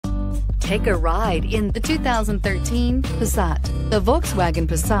Take a ride in the 2013 Passat. The Volkswagen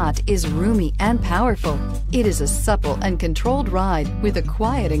Passat is roomy and powerful. It is a supple and controlled ride with a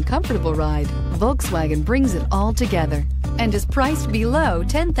quiet and comfortable ride. Volkswagen brings it all together and is priced below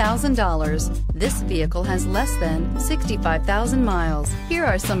 $10,000. This vehicle has less than 65,000 miles. Here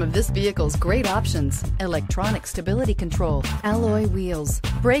are some of this vehicle's great options: electronic stability control, alloy wheels,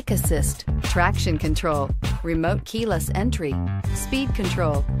 brake assist, traction control, remote keyless entry, speed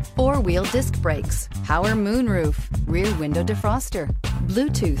control, four-wheel disc brakes, power moonroof, rear window defroster,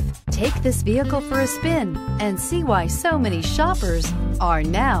 Bluetooth. Take this vehicle for a spin and see why so many shoppers are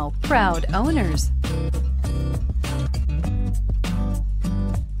now proud owners.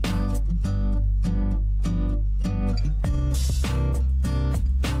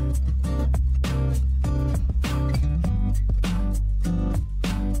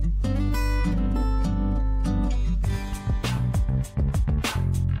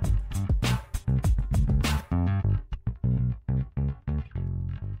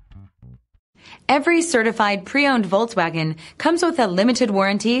 Every certified pre-owned Volkswagen comes with a limited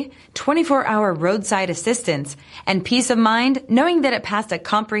warranty, 24-hour roadside assistance, and peace of mind knowing that it passed a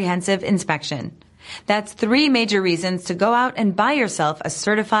comprehensive inspection. That's 3 major reasons to go out and buy yourself a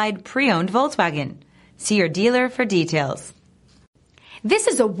certified pre-owned Volkswagen. See your dealer for details. This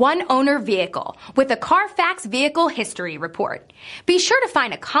is a one-owner vehicle with a CARFAX Vehicle History Report. Be sure to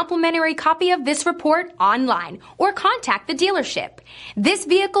find a complimentary copy of this report online or contact the dealership. This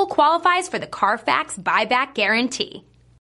vehicle qualifies for the CARFAX Buyback Guarantee.